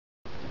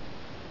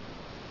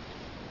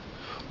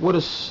What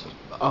is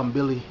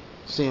Billy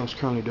Sims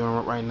currently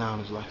doing right now in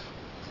his life?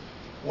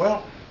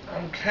 Well,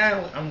 I'm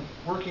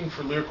working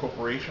for Lear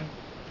Corporation.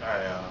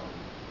 I'm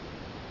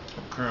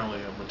currently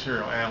a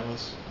material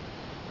analyst.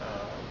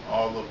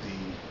 All of the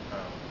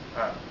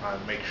I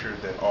make sure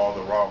that all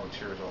the raw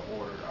materials are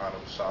ordered out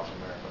of South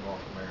America,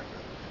 North America.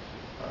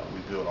 We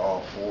build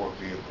all four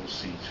vehicle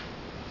seats,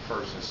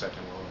 first and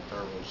second row and third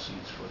row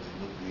seats for the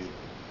new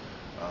vehicle.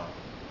 Um,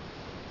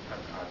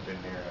 I've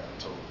been there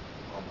until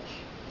almost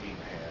 8.5, 9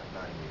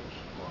 years,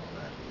 going on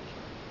 9 years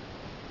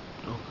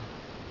Okay.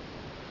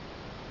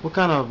 What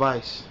kind of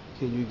advice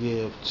can you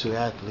give to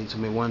athletes? I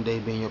mean, one day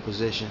being in your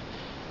position,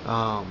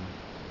 um,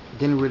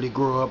 didn't really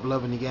grow up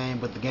loving the game,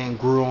 but the game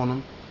grew on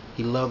him.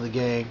 He loved the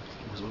game.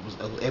 Was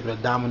able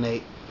to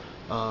dominate.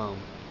 Um,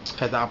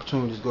 had the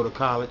opportunity to go to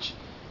college,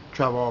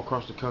 travel all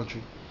across the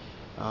country,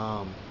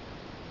 um,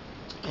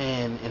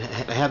 and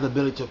have the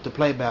ability to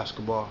play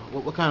basketball.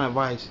 What kind of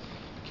advice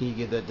can you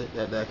give that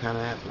kind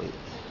of athlete?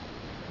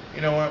 now.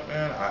 You know what,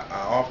 man?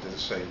 I often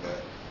say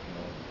that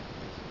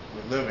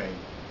we're living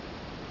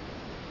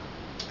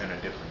in a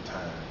different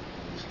time.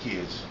 These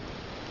kids,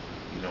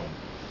 you know,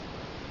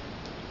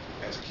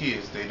 as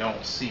kids, they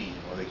don't see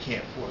or they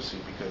can't foresee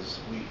because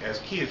as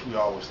kids, we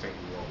always think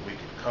we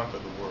could conquer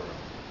the world,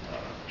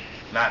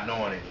 not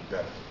knowing any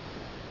better.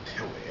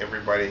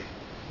 Everybody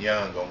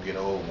young gonna get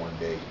old one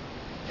day,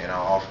 and I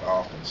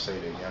often say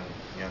that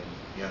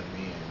young men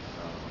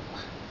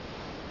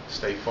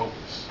stay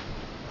focused.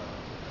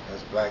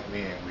 As black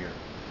men,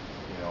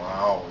 I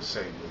always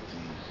say with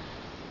the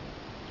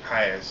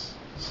highest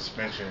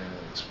suspension and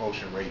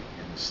expulsion rate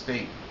in the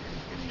state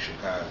in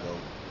Chicago.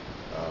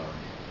 Um,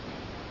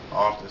 I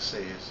often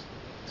say is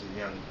to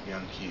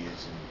young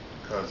kids and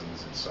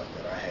cousins and stuff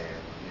that I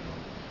have,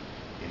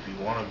 if you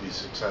want to be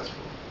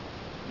successful,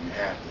 you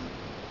have to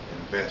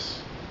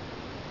invest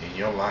in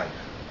your life.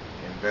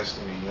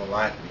 Investing in your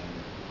life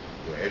means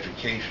your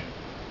education,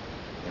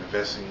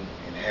 investing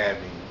in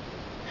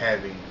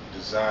having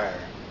desire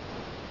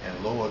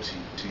and loyalty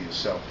to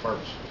yourself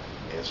first,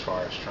 as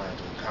far as trying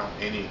to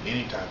accomplish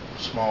any type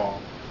of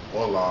small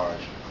or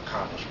large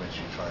accomplishments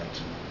you're trying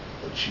to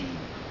achieve.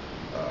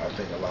 I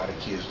think a lot of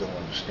kids don't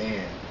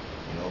understand,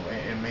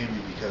 and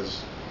maybe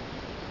because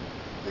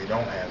they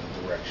don't have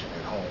the direction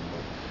at home,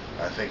 but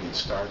I think it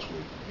starts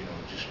with,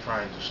 just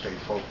trying to stay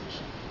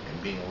focused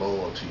and being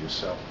loyal to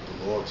yourself.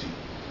 The loyalty,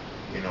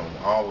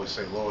 I always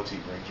say loyalty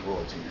brings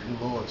royalty. If you're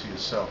loyal to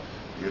yourself,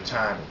 your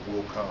time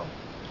will come.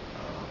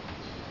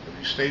 If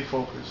you stay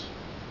focused,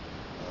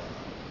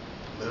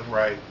 live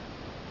right,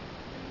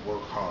 and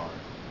work hard,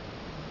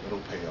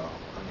 it'll pay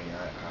off. I mean,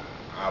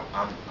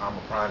 I'm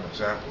a prime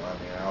example. I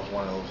mean, I was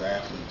one of those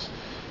athletes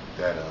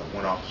that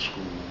went off to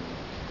school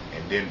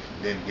and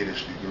didn't get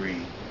his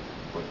degree,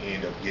 but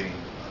ended up getting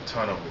a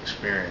ton of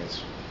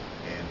experience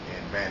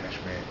in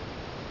management,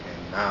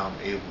 and now I'm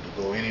able to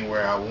go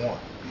anywhere I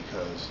want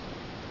because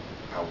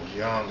I was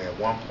young at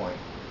one point,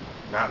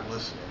 not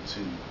listening to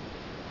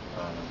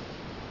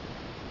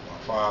my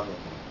father,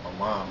 my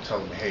mom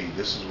telling me, hey,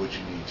 this is what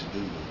you need to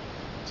do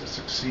to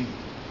succeed.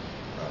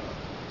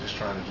 Just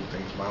trying to do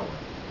things my way.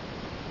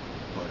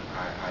 But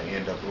I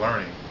end up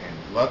learning, and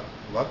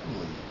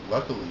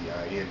luckily,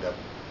 I end up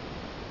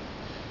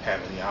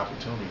having the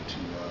opportunity to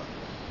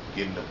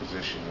get in a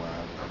position where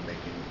I'm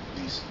making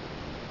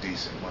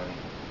decent money.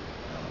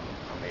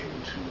 I'm able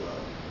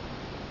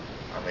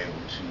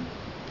to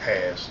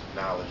pass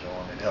knowledge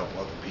on and help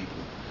other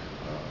people.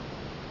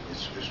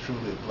 It's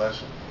truly a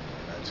blessing,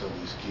 and I tell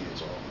these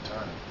kids all the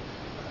time.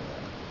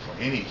 For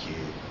any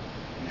kid,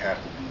 you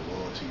have to be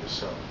loyal to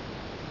yourself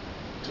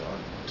to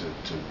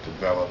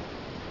develop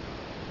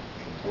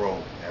and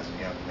grow as a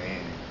young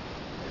man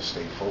and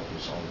stay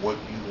focused on what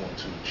you want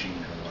to achieve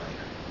in life.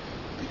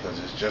 Because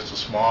it's just a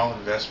small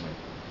investment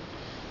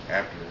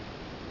after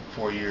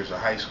 4 years of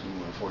high school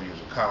and 4 years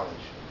of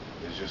college.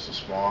 It's just a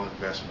small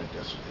investment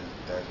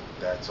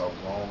that's a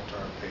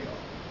long-term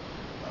payoff.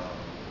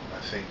 I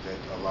think that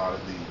a lot of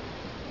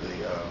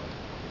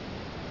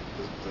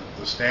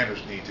the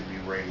standards need to be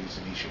raised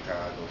in East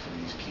Chicago for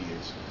these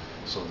kids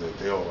so that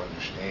they'll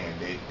understand,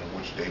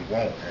 which they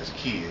won't as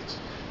kids,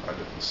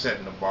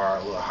 setting the bar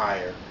a little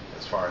higher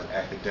as far as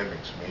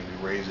academics, maybe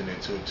raising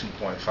it to a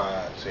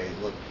 2.5, say,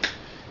 look,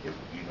 if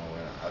and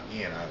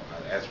again,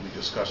 as we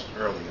discussed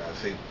earlier, I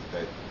think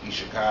that East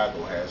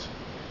Chicago has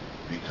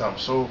become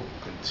so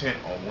content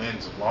on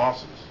wins and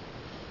losses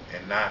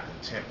and not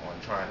content on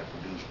trying to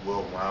produce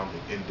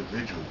well-rounded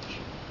individuals.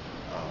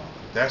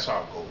 That's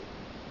our goal,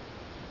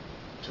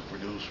 to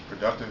produce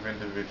productive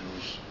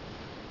individuals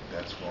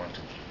that's going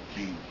to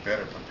be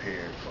better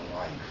prepared for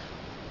life,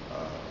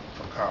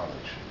 for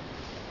college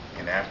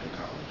and after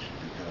college,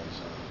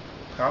 because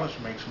college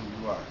makes who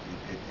you are.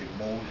 It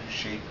molds you,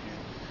 shapes you,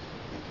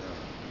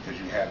 because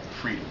you have the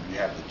freedom, you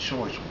have the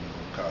choice when you go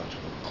to college.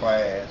 You go to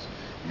class,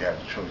 you have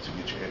the choice to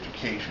get your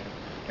education.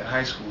 In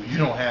high school, you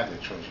don't have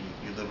that choice.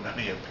 You're living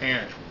under your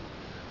parents'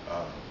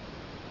 roof.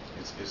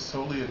 It's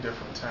totally a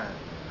different time.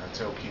 And I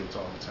tell kids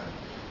all the time,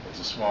 it's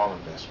a small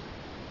investment.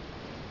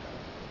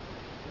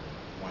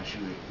 Once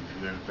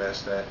if you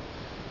invest that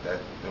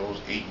those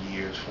 8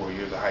 years, 4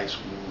 years of high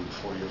school and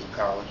 4 years of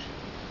college,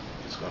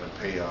 it's going to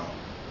pay off.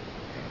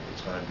 And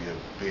it's going to be a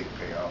big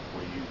payoff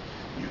where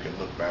you can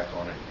look back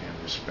on it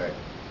and respect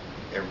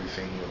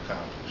everything you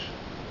accomplished.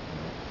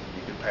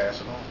 You can pass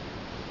it on.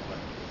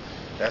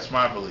 That's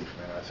my belief,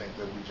 man. I think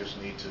that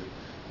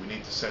we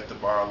need to set the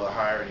bar a little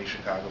higher in East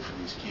Chicago for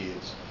these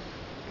kids,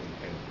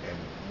 and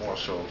more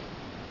so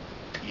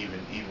even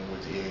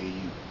with the AAU.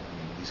 I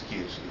mean, these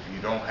kids, if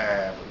you don't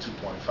have a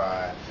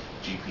 2.5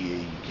 GPA,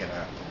 you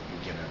cannot play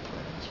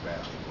in this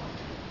basketball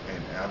team.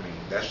 And I mean,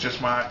 that's just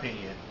my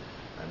opinion.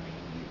 I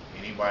mean,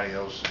 anybody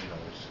else,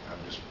 I'm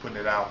just putting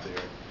it out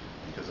there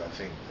because I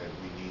think that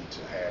we need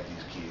to have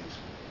these kids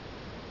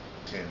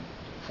attend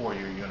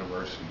 4-year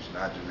universities,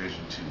 not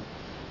Division II.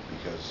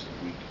 Because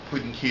if we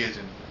putting kids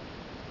in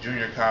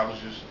junior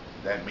colleges,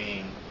 that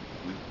means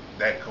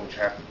that coach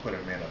have to put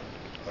them in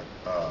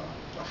a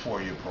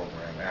 4-year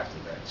program after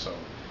that. So,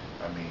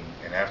 I mean,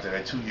 and after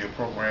that 2-year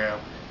program,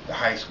 the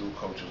high school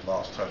coaches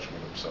lost touch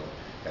with him. So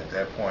at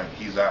that point,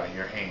 he's out of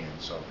your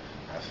hands. So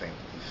I think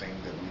the thing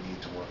that we need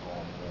to work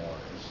on more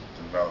is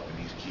developing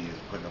these kids,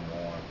 putting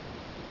them on,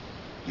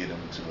 get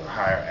them to a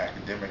higher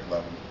academic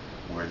level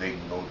where they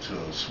can go to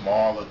a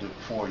smaller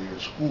 4-year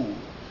school.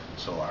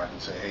 So I can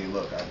say, hey,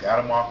 look, I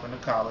got him off into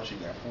college. He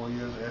got 4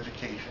 years of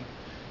education.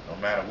 No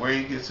matter where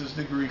he gets his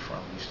degree from,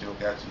 he still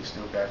got his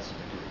degree.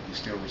 He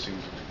still receives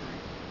a degree.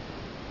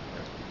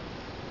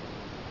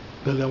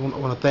 Billy, I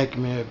want to thank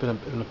you, man. It's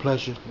been a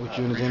pleasure with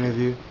you in this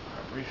interview.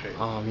 I appreciate it.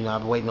 I've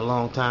been waiting a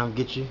long time to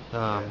get you.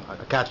 I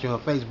got you on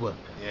Facebook.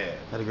 Yeah.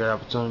 Had a great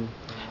opportunity.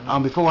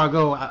 Before I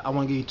go, I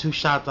want to give you 2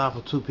 shout outs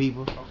for 2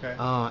 people. Okay.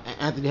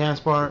 Anthony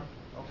Hanspard.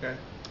 Okay.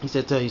 He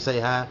said tell you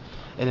say hi.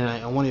 And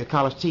then one of your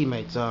college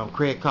teammates,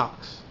 Craig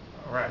Cox.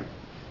 All right.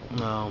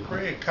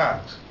 Craig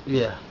Cox.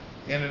 Yeah.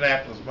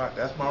 Indianapolis,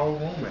 that's my old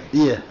roommate.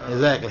 Yeah,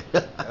 exactly.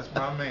 That's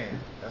my man.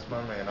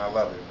 I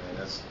love it, man.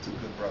 That's 2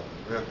 good brothers,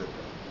 real good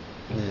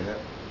brothers. Yeah.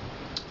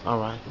 All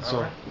right.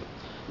 So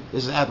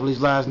this is Athletes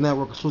Lives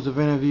Network exclusive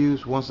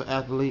interviews. Once an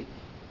athlete,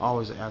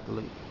 always an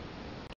athlete.